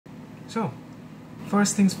So,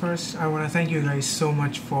 first things first, I want to thank you guys so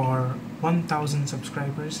much for 1,000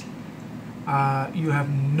 subscribers. You have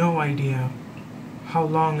no idea how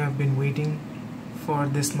long I've been waiting for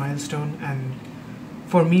this milestone, and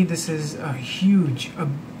for me this is a huge, a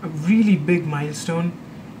really big milestone,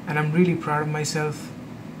 and I'm really proud of myself,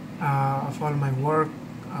 of all my work,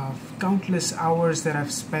 of countless hours that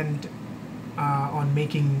I've spent on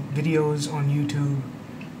making videos on YouTube,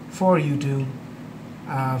 for YouTube,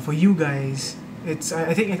 for you guys. It's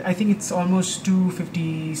I think it's almost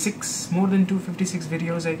 256, more than 256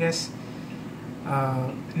 videos, I guess.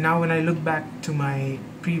 Now when I look back to my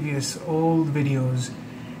previous old videos,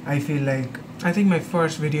 I feel like I think my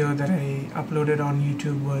first video that I uploaded on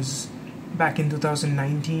YouTube was back in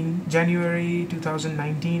 2019, January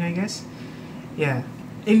 2019, I guess. Yeah.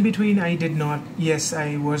 In between, I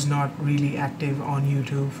was not really active on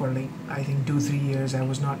YouTube for like, I think 2-3 years. I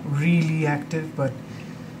was not really active, but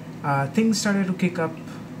things started to kick up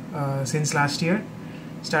since last year.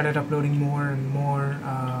 Started uploading more and more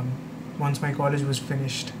once my college was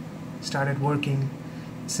finished. Started working.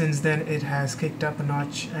 Since then, it has kicked up a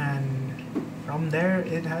notch, and from there,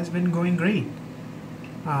 it has been going great.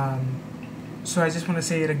 So I just want to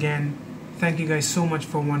say it again. Thank you guys so much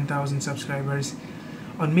for 1,000 subscribers.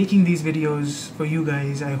 On making these videos for you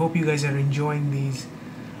guys. I hope you guys are enjoying these.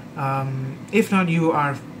 If not, you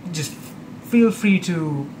are, just feel free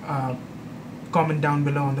to comment down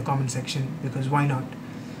below in the comment section, because why not?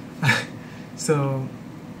 So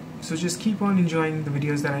just keep on enjoying the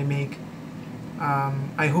videos that I make.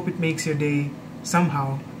 I hope it makes your day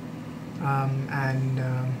somehow.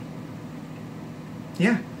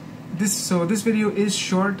 Yeah, this video is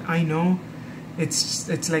short, I know.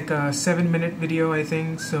 It's like a 7-minute video, I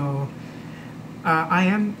think. So I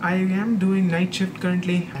am doing night shift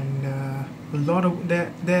currently, and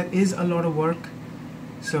there is a lot of work,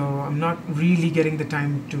 so I'm not really getting the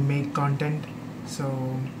time to make content.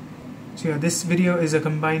 So yeah, this video is a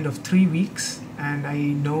combined of 3 weeks, and I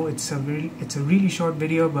know it's a really short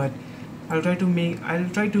video, but I'll try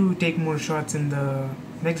to take more shots in the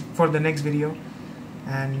next video.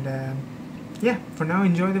 And yeah, for now,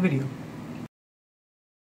 enjoy the video.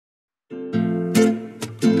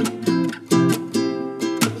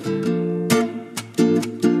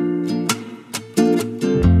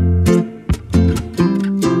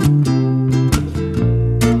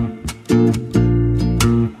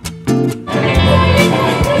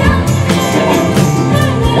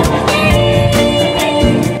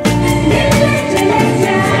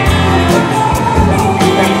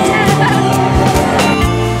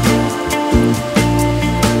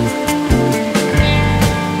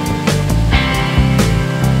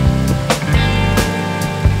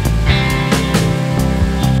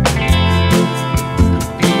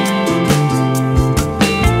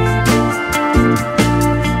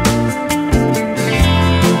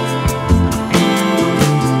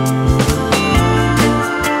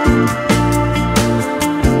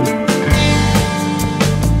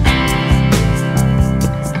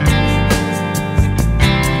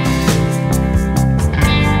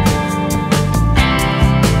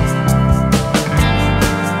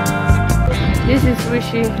 This is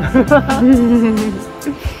Rishi.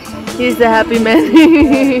 He's the happy man.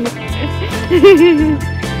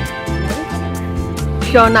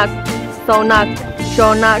 Shonak,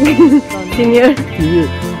 senior.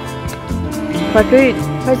 Patrick,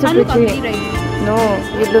 why so pretty? No,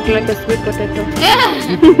 you look like a sweet potato.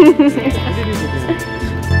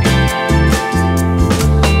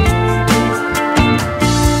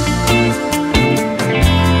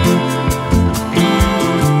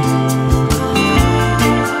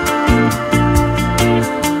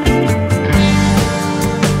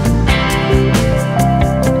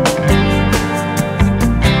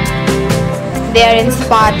 They are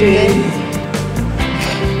inspired.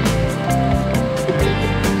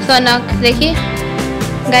 Sonak, देखिए,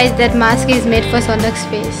 guys, that mask is made for Sonak's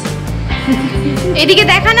face. एदिके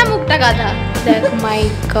देखा ना मुक्ता का था. My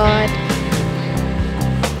God.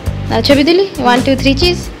 ना छवि दिली. 1, 2, 3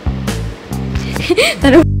 cheese.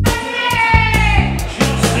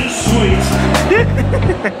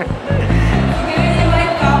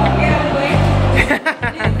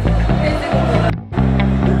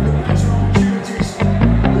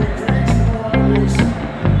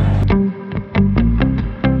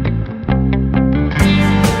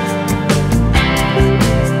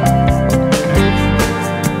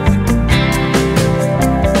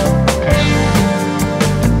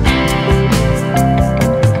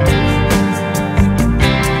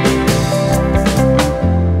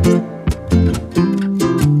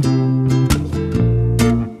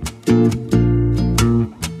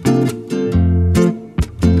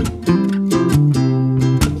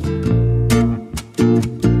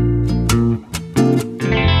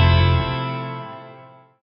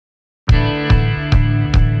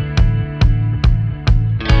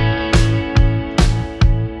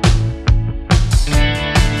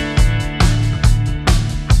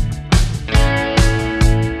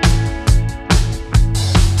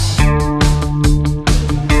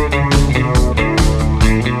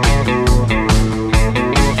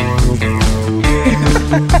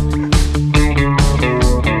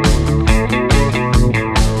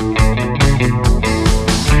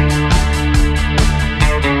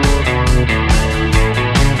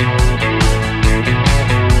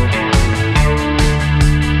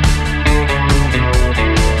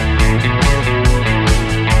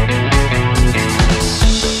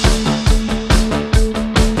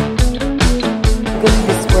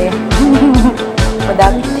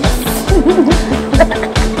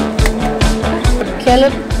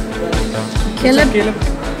 Caleb,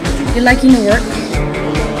 you liking your work?